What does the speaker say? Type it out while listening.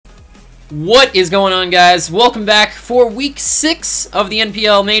What is going on, guys? Welcome back for week 6 of the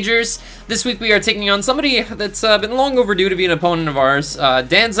NPL Majors. This week we are taking on somebody that's been long overdue to be an opponent of ours,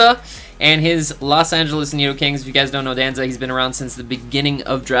 Danza and his Los Angeles Nidokings. If you guys don't know Danza, he's been around since the beginning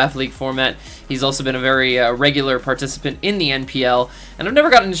of Draft League format. He's also been a very regular participant in the NPL, and I've never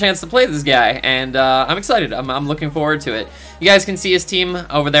gotten a chance to play this guy, and I'm excited. I'm looking forward to it. You guys can see his team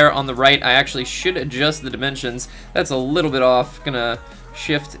over there on the right. I actually should adjust the dimensions. That's a little bit off. Gonna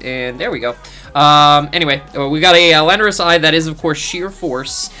shift, and there we go. Anyway, we got a Landorus Eye that is, of course, Sheer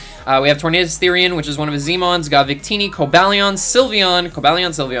Force. We have Tornadus Therian, which is one of his Zemons. Got Victini, Cobalion, Sylveon,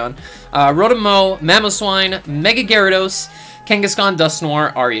 Rotomo, Mamoswine, Mega Gyarados, Kangaskhan,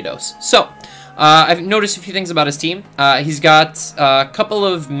 Dusknoir, Ariados. So, I've noticed a few things about his team. He's got a couple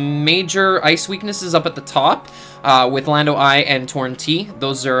of major ice weaknesses up at the top. With Lando Eye and Torn T.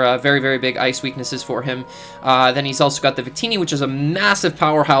 Those are very, very big ice weaknesses for him. Then he's also got the Victini, which is a massive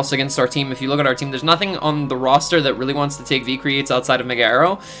powerhouse against our team. If you look at our team, there's nothing on the roster that really wants to take V-Creates outside of Mega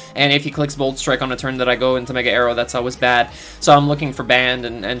Arrow. And if he clicks Bolt Strike on a turn that I go into Mega Arrow, that's always bad. So I'm looking for Band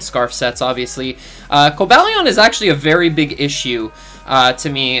and Scarf sets, obviously. Cobalion is actually a very big issue to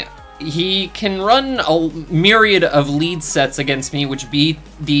me. He can run a myriad of lead sets against me, which beat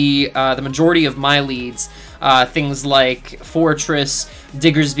the majority of my leads. Things like Fortress,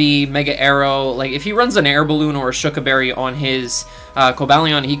 Diggersby, Mega Arrow. Like, if he runs an Air Balloon or a Shukaberry on his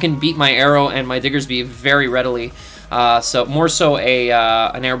Cobalion, he can beat my Arrow and my Diggersby very readily. So, more so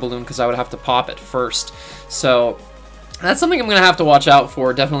an Air Balloon, because I would have to pop it first. So, that's something I'm going to have to watch out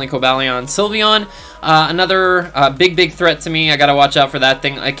for, definitely Cobalion. Sylveon, another big threat to me. I got to watch out for that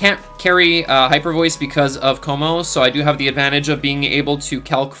thing. I can't carry Hyper Voice because of Como, so I do have the advantage of being able to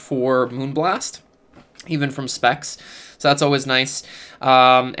calc for Moonblast, even from specs, so that's always nice.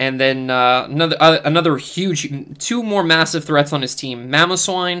 And then another huge, two more massive threats on his team,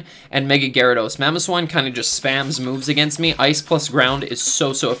 Mamoswine and Mega Gyarados. Mamoswine kind of just spams moves against me. Ice plus Ground is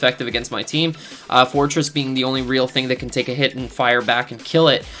so effective against my team. Fortress being the only real thing that can take a hit and fire back and kill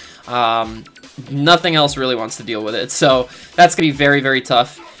it. Nothing else really wants to deal with it, so that's going to be very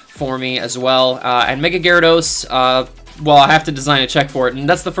tough for me as well. And Mega Gyarados, well, I have to design a check for it, and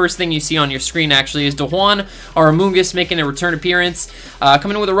that's the first thing you see on your screen, actually, is Dahuan, our Amoonguss, making a return appearance.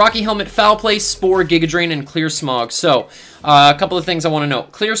 Coming in with a Rocky Helmet, Foul Play, Spore, Giga Drain, and Clear Smog. So, a couple of things I want to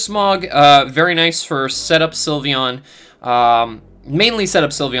note. Clear Smog, very nice for setup Sylveon. Mainly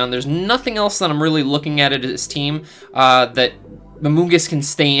setup Sylveon. There's nothing else that I'm really looking at his team that Amoonguss can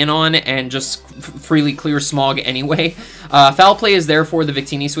stay in on and just freely clear Smog anyway. Foul Play is there for the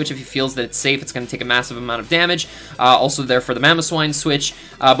Victini switch. If he feels that it's safe, it's going to take a massive amount of damage. Also there for the Mamoswine switch.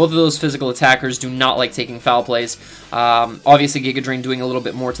 Both of those physical attackers do not like taking Foul Plays. Obviously Giga Drain doing a little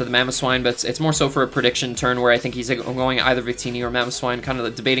bit more to the Mamoswine, but it's more so for a prediction turn where I think he's going either Victini or Mamoswine, kind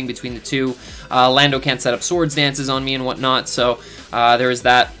of debating between the two. Lando can't set up Swords Dances on me and whatnot, so there is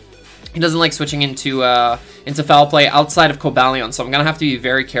that. He doesn't like switching into Foul Play outside of Cobalion, so I'm going to have to be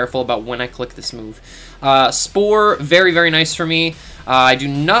very careful about when I click this move. Spore, very nice for me. I do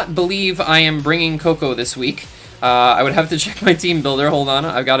not believe I am bringing Coco this week. I would have to check my team builder. Hold on,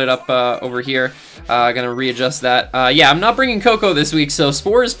 I've got it up over here. Going to readjust that. Yeah, I'm not bringing Coco this week, so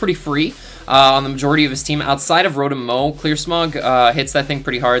Spore is pretty free on the majority of his team. Outside of Rotomo, Clear Smog hits that thing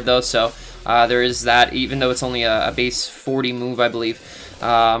pretty hard, though, so there is that, even though it's only a base 40 move, I believe.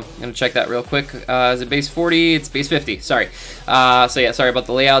 I'm going to check that real quick. Is it base 40? It's base 50. Sorry. So yeah, sorry about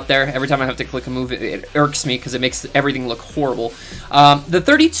the layout there. Every time I have to click a move, it irks me because it makes everything look horrible. The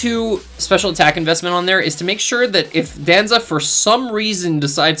 32 special attack investment on there is to make sure that if Danza, for some reason,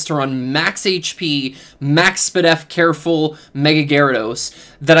 decides to run max HP, max Spadef, careful, Mega Gyarados,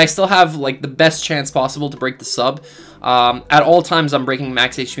 that I still have, like, the best chance possible to break the sub. At all times, I'm breaking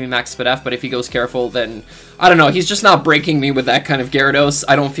max HP, max Spadef, but if he goes careful, then, I don't know, he's just not breaking me with that kind of Gyarados,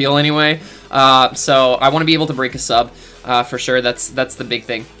 I don't feel anyway. So I want to be able to break a sub, for sure. That's the big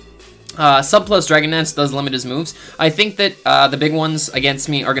thing. Sub plus Dragon Dance does limit his moves. I think that the big ones against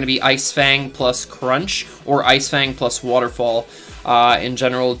me are going to be Ice Fang plus Crunch, or Ice Fang plus Waterfall. In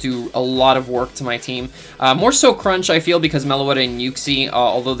general, do a lot of work to my team. More so Crunch, I feel, because Meloetta and Uxie,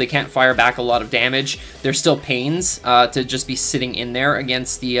 although they can't fire back a lot of damage, they're still pains to just be sitting in there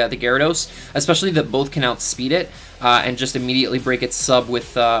against the Gyarados, especially that both can outspeed it and just immediately break its sub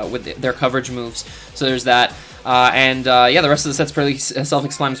with their coverage moves. So there's that. Yeah, the rest of the set's pretty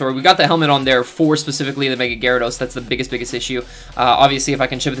self-explanatory. We got the helmet on there for specifically the Mega Gyarados. That's the biggest issue. Obviously, if I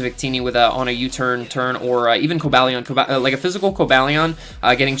can chip the Victini with on a U-turn turn, or even Cobalion, like a physical Cobalion,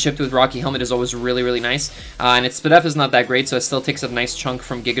 getting chipped with Rocky Helmet is always really nice. And its SpDef is not that great, so it still takes a nice chunk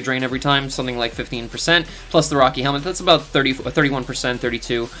from Giga Drain every time, something like 15%, plus the Rocky Helmet. That's about 31%,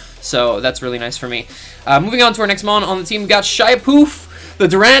 32, so that's really nice for me. Moving on to our next mon on the team, we got Shiapoof. The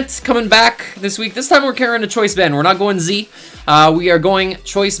Durant coming back this week. This time we're carrying a Choice Band. We're not going Z. We are going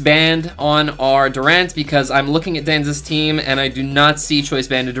Choice Band on our Durant because I'm looking at Danza's team and I do not see Choice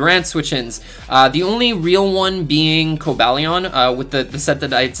Band to Durant switch-ins. The only real one being Cobalion with the set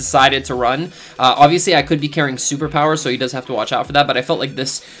that I decided to run. Obviously, I could be carrying Superpower, so he does have to watch out for that, but I felt like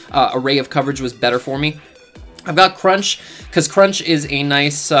this array of coverage was better for me. I've got Crunch, because Crunch is a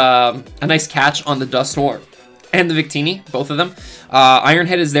nice catch on the Dusknoir and the Victini, both of them. Iron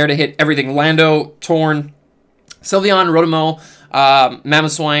Head is there to hit everything. Lando, Torn, Sylveon, Rotomo,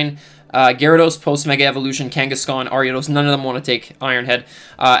 Mamoswine, Gyarados, Post-Mega Evolution, Kangaskhan, Ariados. None of them want to take Iron Head.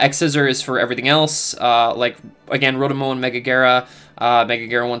 X-Scissor is for everything else. Like, again, Rotomo and Mega Gyara. Mega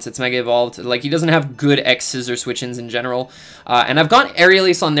Gyara once it's Mega Evolved. Like, he doesn't have good X-Scissor switch-ins in general. And I've got Aerial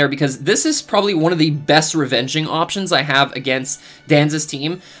Ace on there because this is probably one of the best revenging options I have against Danza's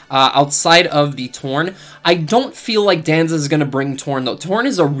team outside of the Torn. I don't feel like Danza is going to bring Torn, though. Torn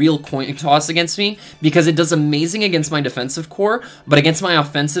is a real coin toss against me because it does amazing against my defensive core, but against my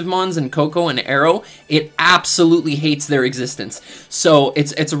offensive mons and Coco and Arrow, it absolutely hates their existence. So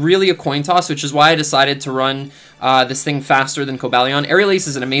it's really a coin toss, which is why I decided to run this thing faster than Cobalion. Aerial Ace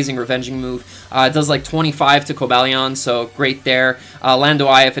is an amazing revenging move. It does like 25 to Cobalion, so great there. Lando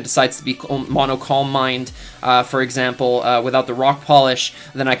Eye, if it decides to be Mono Calm Mind, for example, without the Rock Polish,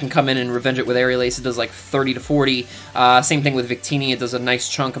 then I can come in and revenge it with Aerial Ace. It does like 30 to 40. Same thing with Victini. It does a nice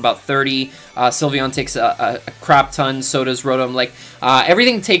chunk, about 30. Sylveon takes a crap ton, so does Rotom. Like,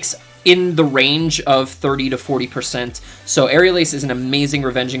 everything takes in the range of 30 to 40%. So Aerial Ace is an amazing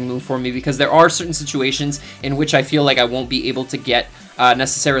revenging move for me because there are certain situations in which I feel like I won't be able to get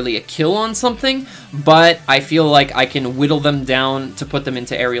necessarily a kill on something, but I feel like I can whittle them down to put them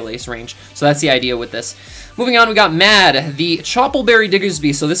into Aerial Ace range. So that's the idea with this. Moving on, we got Mad, the Choppleberry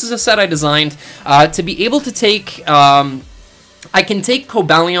Diggersby. So this is a set I designed to be able to take... I can take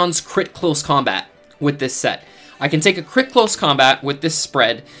Cobalion's Crit Close Combat with this set. I can take a Crit Close Combat with this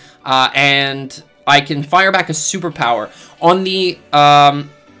spread, and I can fire back a superpower on the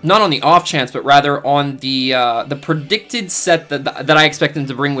not on the off chance, but rather on the predicted set that I expect him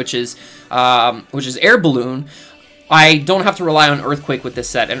to bring, which is Air Balloon. I don't have to rely on Earthquake with this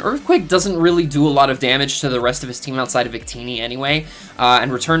set, and Earthquake doesn't really do a lot of damage to the rest of his team outside of Victini anyway,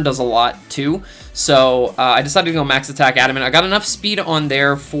 and Return does a lot too. So I decided to go Max Attack Adamant. I got enough speed on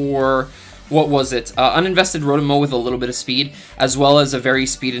there for... What was it? Uninvested Rotomo with a little bit of speed, as well as a very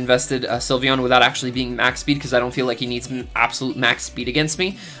speed-invested Sylveon without actually being max speed, because I don't feel like he needs absolute max speed against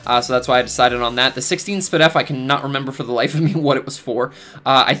me. So that's why I decided on that. The 16 SpDef, I cannot remember for the life of me what it was for.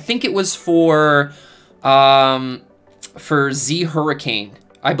 I think it was for Z Hurricane.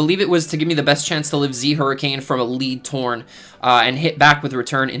 I believe it was to give me the best chance to live Z Hurricane from a lead Torn and hit back with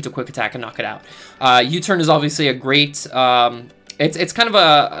Return into Quick Attack and knock it out. U-Turn is obviously a great... It's kind of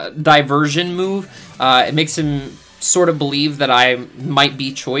a diversion move. It makes him sort of believe that I might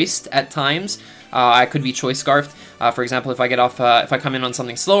be choiced at times. I could be choice scarfed. For example, if I get off, if I come in on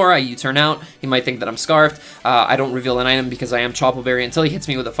something slower, I U-turn out. He might think that I'm scarfed. I don't reveal an item because I am Choppleberry until he hits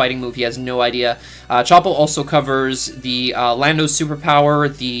me with a fighting move. He has no idea. Chopple also covers the Lando's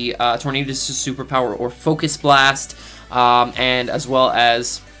superpower, the Tornado's superpower, or Focus Blast, and as well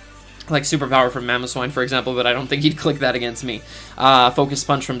as like superpower from Mamoswine, for example, but I don't think he'd click that against me. Focus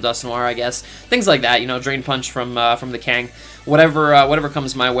Punch from Dusknoir, I guess. Things like that, you know, Drain Punch from the Kang. Whatever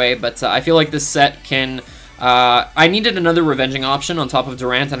comes my way, but I feel like this set can... I needed another revenging option on top of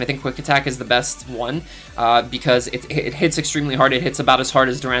Durant, and I think Quick Attack is the best one, because it hits extremely hard. It hits about as hard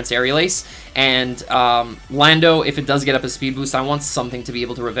as Durant's Aerial Ace, and Lando, if it does get up a speed boost, I want something to be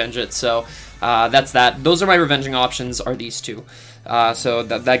able to revenge it, so that's that. Those are my revenging options, are these two. So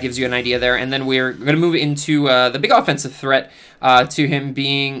that gives you an idea there. And then we're going to move into the big offensive threat to him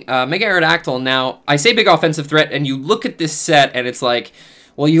being Mega Aerodactyl. Now, I say big offensive threat, and you look at this set, and it's like,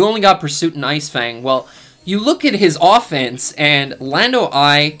 well, you only got Pursuit and Ice Fang. Well, you look at his offense, and Lando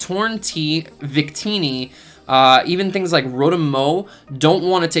Eye, Torn T, Victini, even things like Rotom don't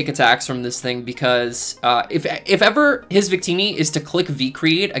want to take attacks from this thing because if ever his Victini is to click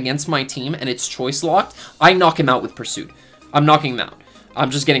V-Create against my team and it's choice locked, I knock him out with Pursuit. I'm knocking him out.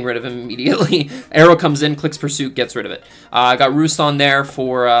 I'm just getting rid of him immediately. Arrow comes in, clicks Pursuit, gets rid of it. I got Roost on there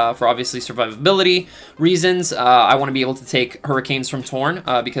for obviously survivability reasons. I want to be able to take Hurricanes from Torn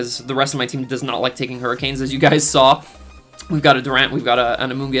because the rest of my team does not like taking Hurricanes, as you guys saw. We've got a Durant, we've got an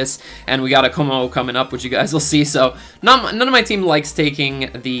Amoonguss, and we got a Como coming up, which you guys will see. So none of my team likes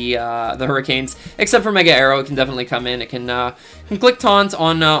taking the Hurricanes, except for Mega Arrow. It can definitely come in. It can click Taunt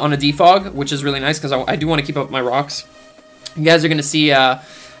on a Defog, which is really nice because I do want to keep up my rocks. You guys are going to see,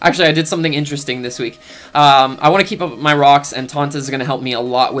 actually I did something interesting this week. I want to keep up my rocks, and Taunt is going to help me a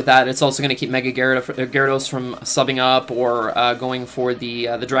lot with that. It's also going to keep Mega Gyarados from subbing up or going for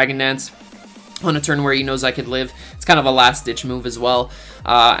the Dragon Dance on a turn where he knows I could live. It's kind of a last-ditch move as well.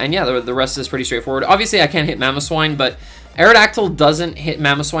 And yeah, the rest is pretty straightforward. Obviously, I can't hit Mamoswine, but Aerodactyl doesn't hit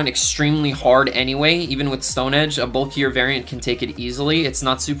Mamoswine extremely hard anyway. Even with Stone Edge, a bulkier variant can take it easily. It's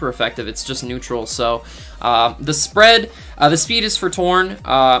not super effective. It's just neutral. So the spread, the speed is for Torn.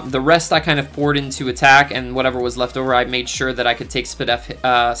 The rest I kind of poured into attack, and whatever was left over, I made sure that I could take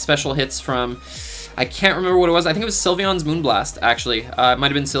special hits from... I can't remember what it was. I think it was Sylveon's Moonblast, actually. It might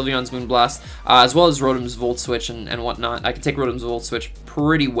have been Sylveon's Moonblast, as well as Rotom's Volt Switch and whatnot. I could take Rotom's Volt Switch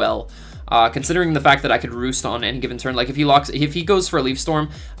pretty well. Considering the fact that I could Roost on any given turn. Like, if he goes for a Leaf Storm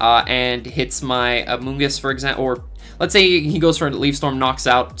and hits my Amoonguss, for example, or let's say he goes for a Leaf Storm, knocks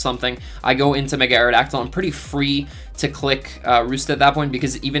out something, I go into Mega Aerodactyl, I'm pretty free to click Roost at that point,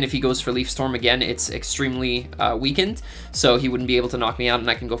 because even if he goes for Leaf Storm again, it's extremely weakened, so he wouldn't be able to knock me out, and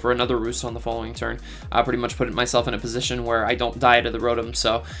I can go for another Roost on the following turn. Pretty much put myself in a position where I don't die to the Rotom,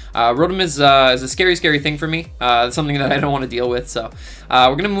 so Rotom is a scary, scary thing for me. It's something that I don't want to deal with, so we're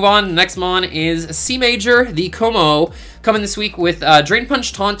going to move on. The next mon is C Major, the Como, coming this week with Drain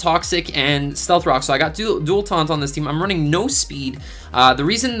Punch, Taunt, Toxic, and Stealth Rock. So I got dual Taunt on this team. I'm running no speed. The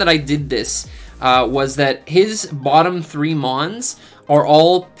reason that I did this was that his bottom 3 mons are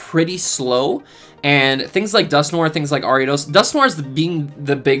all pretty slow, and things like Dusknoir, things like Ariados. Dusknoir is being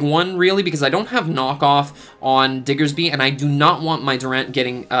the big one, really, because I don't have knockoff on Diggersby, and I do not want my Durant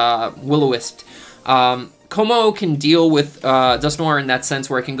getting Will-O-Wisped. Como can deal with Dusknoir in that sense,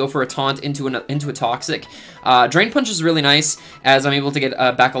 where I can go for a Taunt into a Toxic. Drain Punch is really nice, as I'm able to get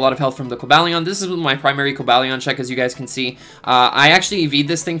back a lot of health from the Cobalion. This is my primary Cobalion check, as you guys can see. I actually EV'd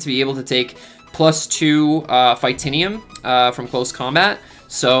this thing to be able to take +2 Fightinium from close combat,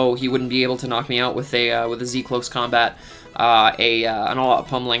 so he wouldn't be able to knock me out with a Z close combat. An all-out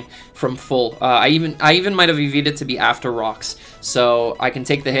pummeling from full. I even might have EV'd it to be after rocks, so I can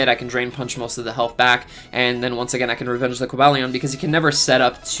take the hit, I can Drain Punch most of the health back, and then once again I can revenge the Cobalion, because he can never set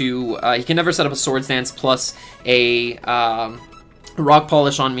up a Swords Dance plus a Rock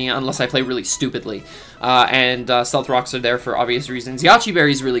Polish on me unless I play really stupidly. And Stealth Rocks are there for obvious reasons. Yache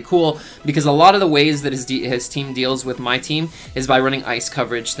Berry is really cool because a lot of the ways that his team deals with my team is by running ice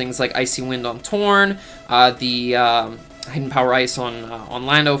coverage. Things like Icy Wind on Torn, Hidden Power Ice on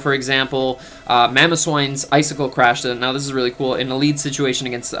Lando, for example. Mamoswine's Icicle Crash. Now this is really cool. In a lead situation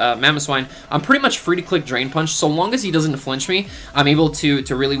against Mamoswine, I'm pretty much free to click Drain Punch. So long as he doesn't flinch me, I'm able to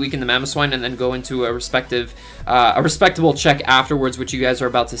really weaken the Mamoswine and then go into a respectable check afterwards, which you guys are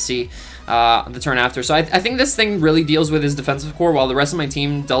about to see the turn after. So I think this thing really deals with his defensive core, while the rest of my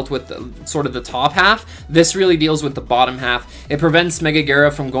team dealt with sort of the top half. This really deals with the bottom half. It prevents Mega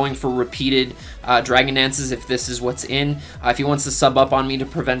Gyara from going for repeated Dragon Dances if this is what's in. If he wants to sub up on me to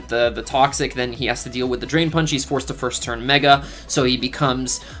prevent the Toxic, then he has to deal with the Drain Punch. He's forced to first turn Mega, so he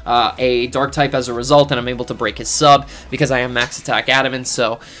becomes a Dark type as a result, and I'm able to break his sub because I am max attack adamant.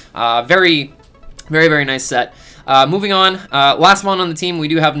 So very, very, very nice set. Moving on, last mon on the team, we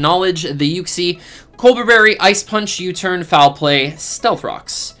do have Knowledge, the Uxie, Colbur Berry, Ice Punch, U-Turn, Foul Play, Stealth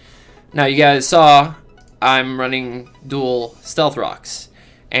Rocks. Now, you guys saw I'm running dual Stealth Rocks,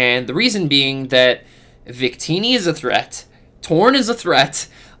 and the reason being that Victini is a threat, Torn is a threat,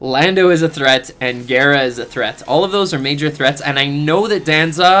 Lando is a threat, and Gyara is a threat. All of those are major threats, and I know that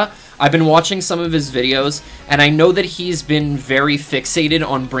Danza, I've been watching some of his videos, and I know that he's been very fixated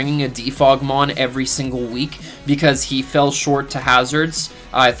on bringing a Defog Mon every single week because he fell short to Hazards.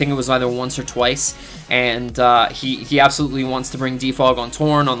 I think it was either once or twice, and he absolutely wants to bring Defog on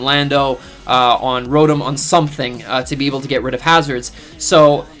Torn, on Lando, on Rotom, on something to be able to get rid of Hazards.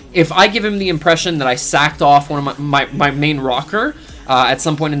 So if I give him the impression that I sacked off one of my main rocker, at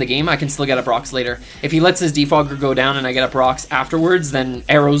some point in the game, I can still get up rocks later. If he lets his Defogger go down and I get up rocks afterwards, then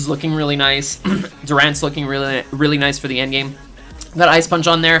Arrow's looking really nice. Durant's looking really, really nice for the end game. Got Ice Punch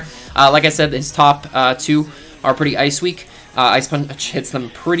on there. Like I said, his top 2 are pretty ice weak. Ice Punch hits them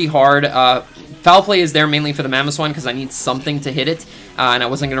pretty hard. Foul Play is there mainly for the Mammoth because I need something to hit it, and I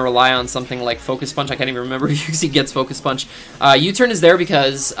wasn't going to rely on something like Focus Punch. I can't even remember if he gets Focus Punch. U-Turn is there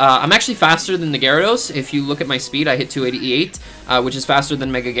because I'm actually faster than the Gyarados. If you look at my speed, I hit 288, which is faster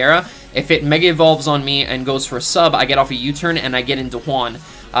than Mega Gyara. If it Mega Evolves on me and goes for a sub, I get off a U-Turn and I get into Juan.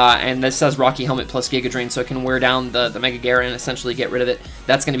 And this says Rocky Helmet plus Giga Drain, so I can wear down the Mega Gyara and essentially get rid of it.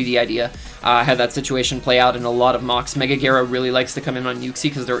 That's going to be the idea. I had that situation play out in a lot of mocks. Mega Gyara really likes to come in on Uxie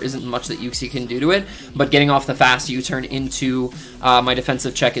because there isn't much that Uxie can do to it, but getting off the fast U-turn into my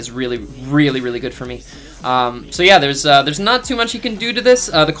defensive check is really, really, really good for me. So yeah, there's not too much you can do to this.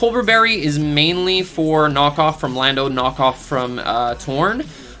 The Colbur Berry is mainly for knockoff from Lando, knockoff from Torn,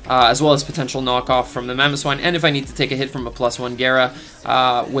 as well as potential knockoff from the Mamoswine, and if I need to take a hit from a +1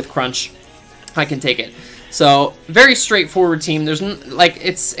 Gyara with Crunch, I can take it. So very straightforward team. There's like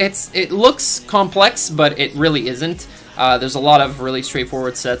it looks complex, but it really isn't. There's a lot of really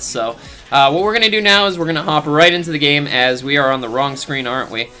straightforward sets. So what we're gonna do now is we're gonna hop right into the game, as we are on the wrong screen,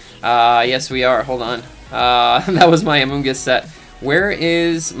 aren't we? Yes, we are. Hold on. That was my Amoonguss set. Where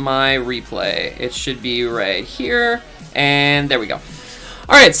is my replay? It should be right here, and there we go.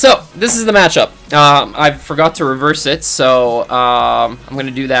 Alright, so this is the matchup. I forgot to reverse it, so I'm going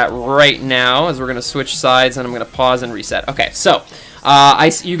to do that right now, as we're going to switch sides, and I'm going to pause and reset. Okay, so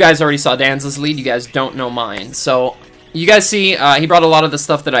you guys already saw Danza's lead. You guys don't know mine. So you guys see he brought a lot of the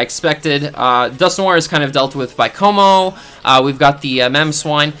stuff that I expected. Dusknoir is kind of dealt with by Como. We've got the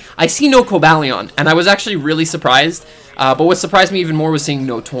Mamoswine. I see no Cobalion, and I was actually really surprised. But what surprised me even more was seeing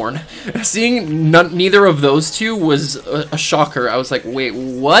no Torn. Seeing neither of those two was a shocker. I was like, wait,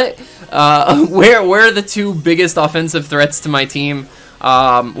 what? Where are the two biggest offensive threats to my team?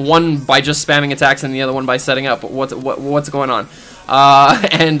 One by just spamming attacks and the other one by setting up. What's going on?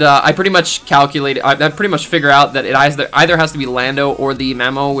 I pretty much calculated, I pretty much figure out that it either has to be Lando or the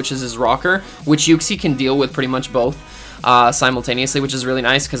Mamo, which is his rocker, which Uxie can deal with pretty much both simultaneously, which is really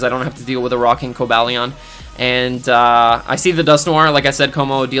nice because I don't have to deal with a rocking Cobalion. And I see the Dusknoir, like I said,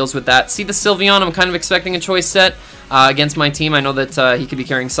 Como deals with that. See the Sylveon, I'm kind of expecting a choice set against my team. I know that he could be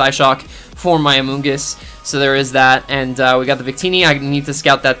carrying Psyshock for my Amoonguss, so there is that. And we got the Victini, I need to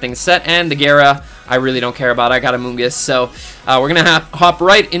scout that thing set, and the Gyara, I really don't care about. I got Amoonguss, so we're going to hop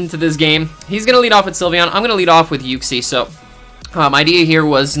right into this game. He's going to lead off with Sylveon, I'm going to lead off with Uxie, so... my idea here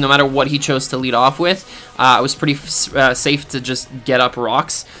was no matter what he chose to lead off with, it was pretty safe to just get up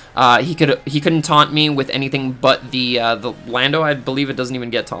rocks. He couldn't taunt me with anything but the Lando. I believe it doesn't even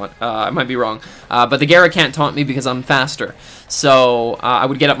get taunt. I might be wrong. But the Gyara can't taunt me because I'm faster. So I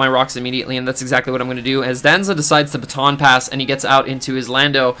would get up my rocks immediately, and that's exactly what I'm going to do. As Danza decides to baton pass, and he gets out into his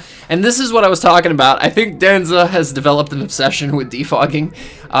Lando. And this is what I was talking about. I think Danza has developed an obsession with defogging.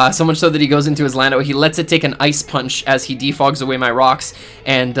 So much so that he goes into his Lando. He lets it take an Ice Punch as he defogs away my rocks.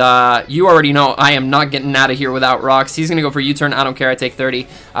 And you already know I am not getting out of here without rocks. He's going to go for U-turn. I don't care. I take 30.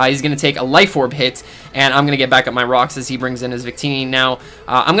 He's going to take a Life Orb hit, and I'm going to get back up my rocks as he brings in his Victini. Now,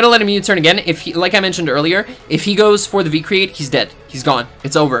 I'm going to let him U-turn again. If he, like I mentioned earlier, if he goes for the V-Create, he's dead. He's gone.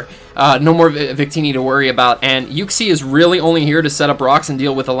 It's over. No more Victini to worry about. And Uxie is really only here to set up rocks and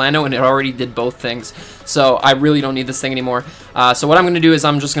deal with a Lando, and it already did both things. So I really don't need this thing anymore. So what I'm going to do is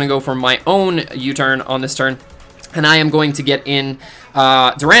I'm just going to go for my own U-turn on this turn. And I am going to get in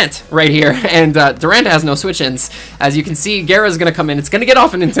Durant right here, and Durant has no switch-ins. As you can see, Gyara's going to come in, it's going to get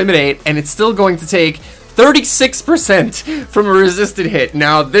off an Intimidate, and it's still going to take 36% from a resisted hit.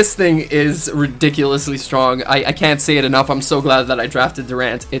 Now, this thing is ridiculously strong. I can't say it enough. I'm so glad that I drafted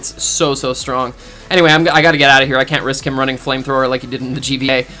Durant. It's so strong. Anyway, I got to get out of here. I can't risk him running Flamethrower like he did in the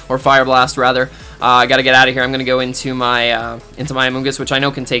GBA, or Fire Blast, rather. I got to get out of here. I'm going to go into my Amoonguss, which I know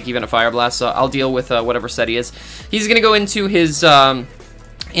can take even a Fire Blast, so I'll deal with whatever set he is. He's going to go into his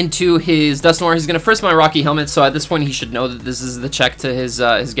Dusknoir. He's going to first my Rocky Helmet, so at this point he should know that this is the check to his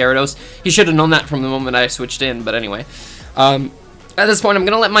Gyarados. He should have known that from the moment I switched in, but anyway. At this point, I'm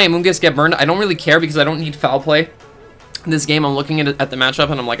going to let my Amoonguss get burned. I don't really care because I don't need Foul Play. In this game, I'm looking at the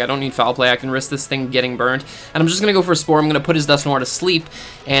matchup, and I'm like, I don't need Foul Play. I can risk this thing getting burned. And I'm just going to go for a Spore. I'm going to put his Dusknoir to sleep,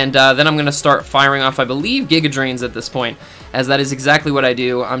 and then I'm going to start firing off, I believe, Giga Drains at this point, as that is exactly what I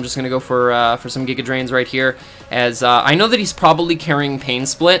do. I'm just going to go for some Giga Drains right here, as I know that he's probably carrying Pain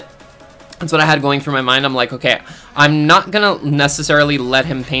Split. That's what I had going through my mind. I'm like, okay, I'm not going to necessarily let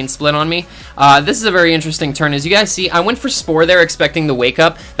him Pain Split on me. This is a very interesting turn. As you guys see, I went for Spore there expecting the Wake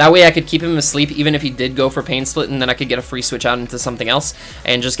Up. That way I could keep him asleep even if he did go for Pain Split, and then I could get a free switch out into something else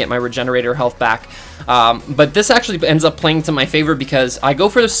and just get my Regenerator health back. But this actually ends up playing to my favor because I go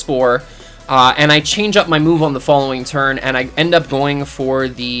for the Spore. and I change up my move on the following turn, and I end up going for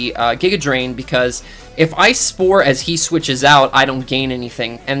the Giga Drain, because if I Spore as he switches out, I don't gain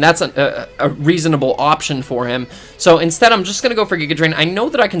anything, and that's a reasonable option for him. So instead, I'm just going to go for Giga Drain. I know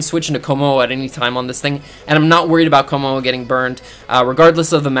that I can switch into Como at any time on this thing, and I'm not worried about Como getting burned,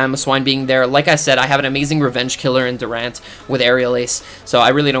 regardless of the Mamoswine being there. Like I said, I have an amazing Revenge Killer in Durant with Aerial Ace, so I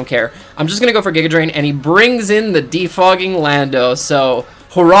really don't care. I'm just going to go for Giga Drain, and he brings in the Defogging Lando, so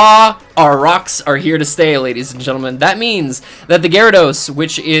hurrah! Our rocks are here to stay, ladies and gentlemen. That means that the Gyarados,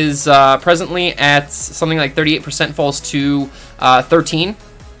 which is presently at something like 38%, falls to 13,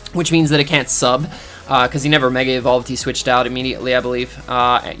 which means that it can't sub, because he never Mega Evolved. He switched out immediately, I believe.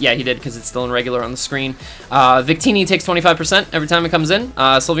 Yeah, he did, because it's still in regular on the screen. Victini takes 25% every time it comes in.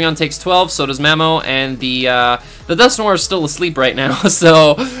 Sylveon takes 12, so does Mamo, and the Dusknoir is still asleep right now,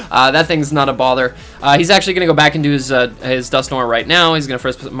 so that thing's not a bother. He's actually going to go back into his Dusknoir right now. He's going to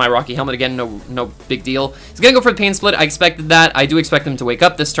first put my Rocky Helmet again, no big deal. He's going to go for the Pain Split. I expected that. I do expect him to wake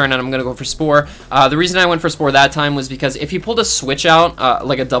up this turn, and I'm going to go for Spore. The reason I went for Spore that time was because if he pulled a switch out,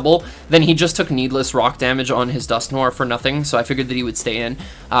 like a double, then he just took needless rock damage on his Dusknoir for nothing, so I figured that he would stay in.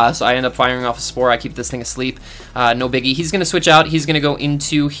 So I end up firing off a Spore. I keep this thing asleep. No biggie. He's going to switch out. He's going to go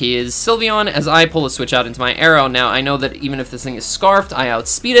into his Sylveon as I pull a switch out into my Arrow. Now, I know that even if this thing is Scarfed, I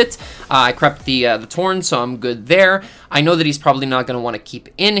outspeed it. I crept the Torn, so I'm good there. I know that he's probably not going to want to keep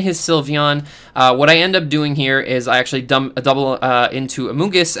in his Sylveon. What I end up doing here is I actually double into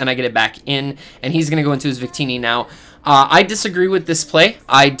Amoonguss, and I get it back in, and he's going to go into his Victini now. I disagree with this play.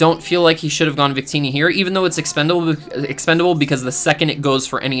 I don't feel like he should have gone Victini here, even though it's expendable because the second it goes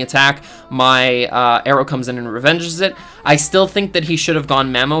for any attack, my arrow comes in and revenges it. I still think that he should have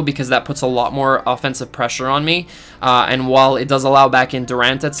gone Mamo because that puts a lot more offensive pressure on me. And while it does allow back in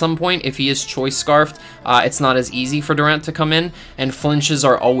Durant at some point, if he is Choice Scarfed, it's not as easy for Durant to come in, and flinches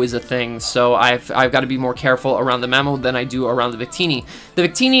are always a thing, so I've got to be more careful around the Mamo than I do around the Victini. The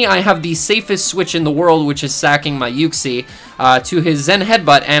Victini, I have the safest switch in the world, which is sacking my Yuxi to his Zen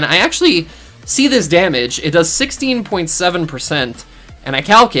Headbutt, and I actually see this damage. It does 16.7%, and I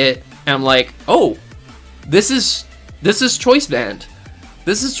calc it, and I'm like, oh, this is Choice Band.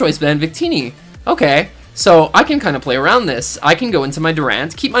 This is Choice Band Victini. Okay. So I can kind of play around this. I can go into my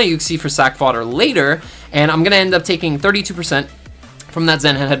Durant, keep my Yuxi for sack fodder later, and I'm going to end up taking 32% from that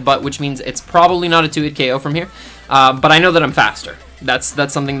Zen Headbutt, which means it's probably not a 2-hit KO from here, but I know that I'm faster. That's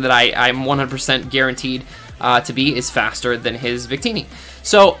something that I'm 100% guaranteed to be is faster than his Victini.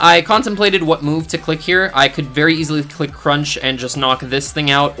 So I contemplated what move to click here. I could very easily click Crunch and just knock this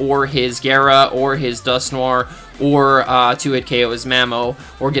thing out, or his Gara, or his Dusknoir, or 2-hit KO his Mamo,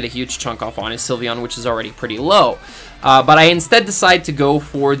 or get a huge chunk off on his Sylveon, which is already pretty low. But I instead decided to go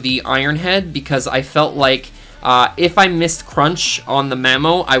for the Iron Head because I felt like if I missed Crunch on the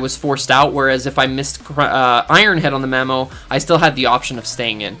Mamo, I was forced out, whereas if I missed Iron Head on the Mamo, I still had the option of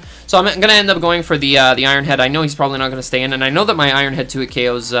staying in. So I'm going to end up going for the Iron Head. I know he's probably not going to stay in, and I know that my Iron Head 2-hit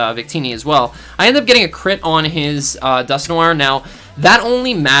KOs Victini as well. I end up getting a crit on his Dusknoir. Now, that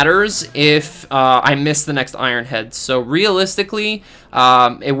only matters if I miss the next Iron Head. So realistically,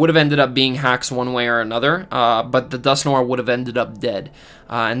 it would have ended up being hacks one way or another, but the Dusknoir would have ended up dead,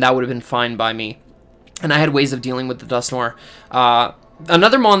 and that would have been fine by me. And I had ways of dealing with the Dusknoir.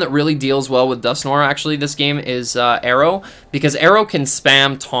 Another mon that really deals well with Dusknoir, actually, this game is Arrow, because Arrow can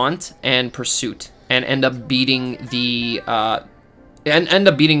spam Taunt and Pursuit and end up beating the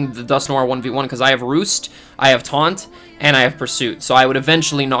Dusknoir 1v1, because I have Roost, I have Taunt, and I have Pursuit. So I would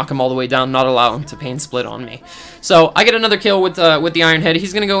eventually knock him all the way down, not allow him to Pain Split on me. So I get another kill with the Iron Head.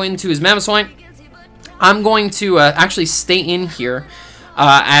 He's going to go into his Mamoswine. I'm going to actually stay in here.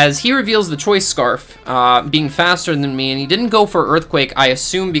 As he reveals the Choice Scarf, being faster than me, and he didn't go for Earthquake, I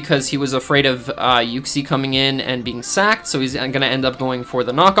assume because he was afraid of Yuxi coming in and being sacked, so he's going to end up going for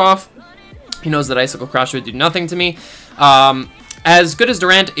the knockoff. He knows that Icicle Crash would do nothing to me. As good as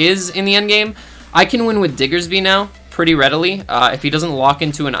Durant is in the endgame, I can win with Diggersby now pretty readily. If he doesn't lock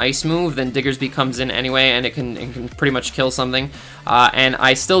into an ice move, then Diggersby comes in anyway, and it can pretty much kill something. And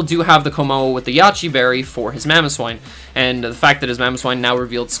I still do have the Komoa with the Yachi Berry for his Mamoswine. And the fact that his Mamoswine now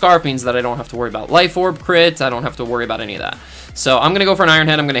revealed Scarf means that I don't have to worry about Life Orb crit, I don't have to worry about any of that. So I'm going to go for an Iron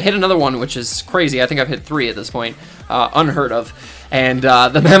Head. I'm going to hit another one, which is crazy. I think I've hit 3 at this point. Unheard of. And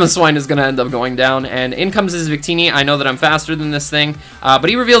the Mamoswine is going to end up going down. And in comes his Victini. I know that I'm faster than this thing. But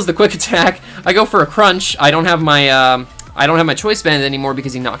he reveals the Quick Attack. I go for a Crunch. I don't have my Choice Band anymore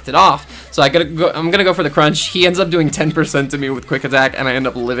because he knocked it off. So I'm going to go for the Crunch. He ends up doing 10% to me with Quick Attack. And I end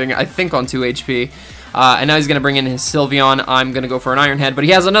up living, I think, on 2 HP. And now he's going to bring in his Sylveon. I'm going to go for an Iron Head. But he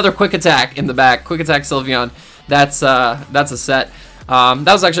has another Quick Attack in the back. Quick Attack Sylveon. That's a set. That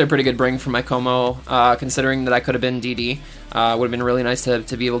was actually a pretty good bring for my Como, considering that I could have been DD. Would have been really nice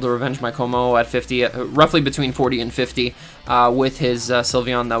to be able to revenge my Como at 50, roughly between 40 and 50, with his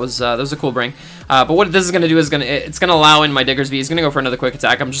Sylveon. That was a cool bring. But what this is going to do is it's going to allow in my Diggersby. He's going to go for another quick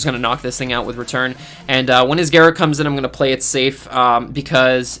attack. I'm just going to knock this thing out with return. And when his Gyara comes in, I'm going to play it safe,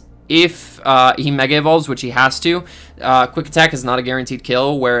 because if he Mega Evolves, which he has to, quick attack is not a guaranteed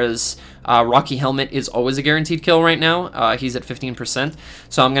kill, whereas Rocky Helmet is always a guaranteed kill right now. He's at 15%,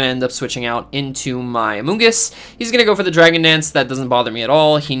 so I'm going to end up switching out into my Amoonguss. He's going to go for the Dragon Dance. That doesn't bother me at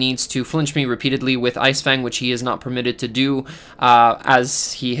all. He needs to flinch me repeatedly with Ice Fang, which he is not permitted to do,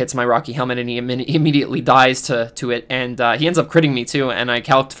 as he hits my Rocky Helmet and he immediately dies to it, and he ends up critting me too, and I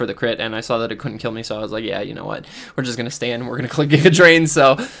calced for the crit, and I saw that it couldn't kill me, so I was like, yeah, you know what, we're just going to stay in, we're going to click Giga Drain.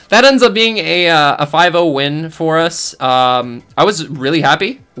 So that ends up being a 5-0 win for us. I was really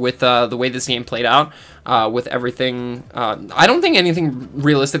happy with the way this game played out, with everything. I don't think anything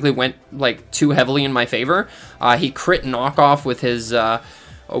realistically went like too heavily in my favor. He crit knockoff with his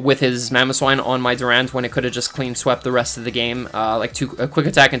Mamoswine on my Durant when it could have just clean swept the rest of the game. Like a quick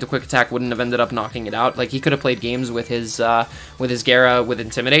attack into quick attack wouldn't have ended up knocking it out. Like he could have played games with his Gyara with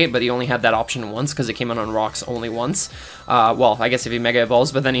Intimidate, but he only had that option once because it came in on rocks only once. Well, I guess if he Mega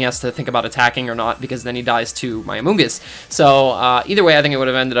Evolves, but then he has to think about attacking or not, because then he dies to my Amoonguss. So either way, I think it would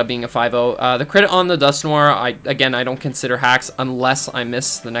have ended up being a 5-0. The crit on the Dusknoir, again, I don't consider hacks unless I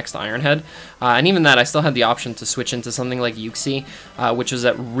miss the next Iron Head. And even that, I still had the option to switch into something like Yuxi, which was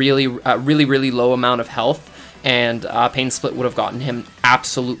at really low amount of health, and Pain Split would have gotten him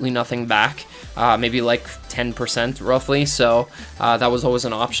absolutely nothing back. Maybe like 10% roughly, so that was always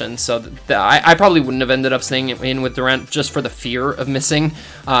an option. So I probably wouldn't have ended up staying in with Durant just for the fear of missing,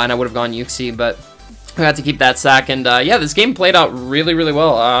 and I would have gone Yuxi, but I had to keep that sack. And yeah, this game played out really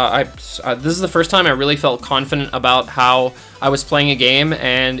well. This is the first time I really felt confident about how I was playing a game,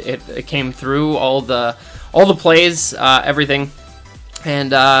 and it came through all the plays, everything,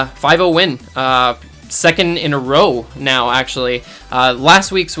 and 5-0 win. Second in a row now, actually.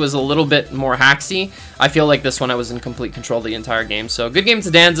 Last week's was a little bit more hacksy. I feel like this one I was in complete control the entire game. So good game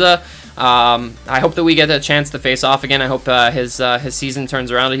to Danza. I hope that we get a chance to face off again. I hope his season turns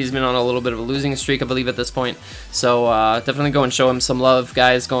around. He's been on a little bit of a losing streak, I believe, at this point. So definitely go and show him some love,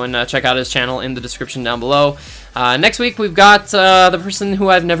 guys. Go and check out his channel in the description down below. Next week we've got the person who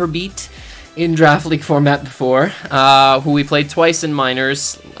I've never beat in Draft League format before, who we played twice in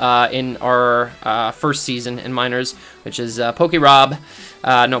Minors in our first season in Minors, which is PokeRob.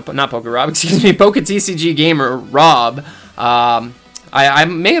 No, not PokeRob, excuse me, PokeTCG Gamer Rob. I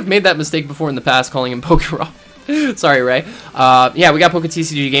may have made that mistake before in the past, calling him PokeRob. Sorry, Ray. Yeah, we got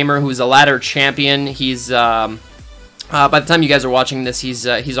PokeTCG Gamer, who's a ladder champion. He's by the time you guys are watching this, he's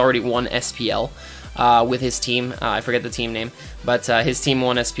already won SPL. With his team. I forget the team name, but his team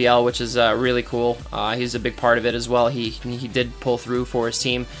won SPL, which is really cool. He's a big part of it as well. He did pull through for his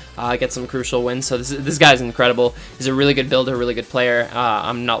team, get some crucial wins. So this guy's incredible. He's a really good builder, really good player.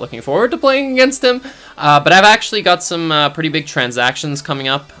 I'm not looking forward to playing against him, but I've actually got some pretty big transactions coming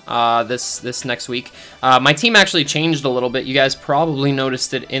up this next week. My team actually changed a little bit. You guys probably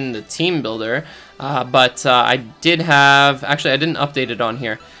noticed it in the team builder, but I did have, actually I didn't update it on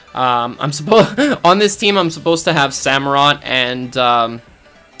here. I'm supposed on this team. I'm supposed to have Samurott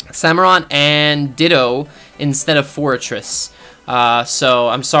and Ditto instead of Fortress. So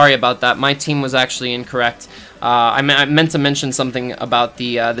I'm sorry about that. My team was actually incorrect. I meant to mention something about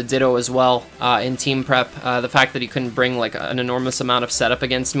the Ditto as well in team prep. The fact that he couldn't bring like an enormous amount of setup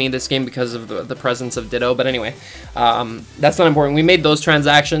against me this game because of the presence of Ditto. But anyway, that's not important. We made those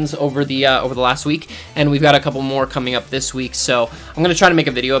transactions over the last week, and we've got a couple more coming up this week. So I'm gonna try to make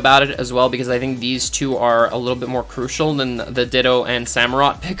a video about it as well, because I think these two are a little bit more crucial than the Ditto and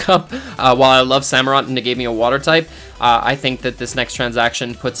Samurott pickup. While I love Samurott and it gave me a water type, I think that this next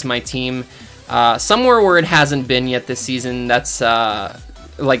transaction puts my team somewhere where it hasn't been yet this season. That's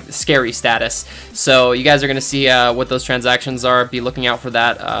like scary status. So you guys are gonna see what those transactions are. Be looking out for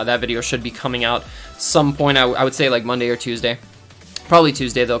that. That video should be coming out some point. I would say like Monday or Tuesday. Probably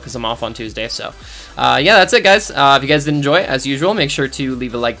Tuesday though, because I'm off on Tuesday. So yeah, that's it, guys. If you guys did enjoy, as usual, make sure to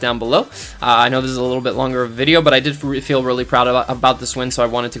leave a like down below. I know this is a little bit longer of a video, but I did feel really proud about this win, so I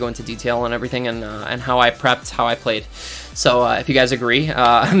wanted to go into detail on everything and how I prepped, how I played. So if you guys agree,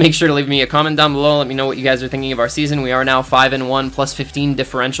 make sure to leave me a comment down below. Let me know what you guys are thinking of our season. We are now 5-1 plus 15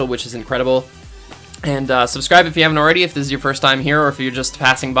 differential, which is incredible. And subscribe if you haven't already, if this is your first time here, or if you're just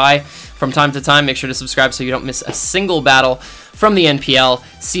passing by from time to time. Make sure to subscribe so you don't miss a single battle from the NPL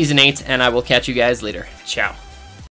Season 8, and I will catch you guys later. Ciao.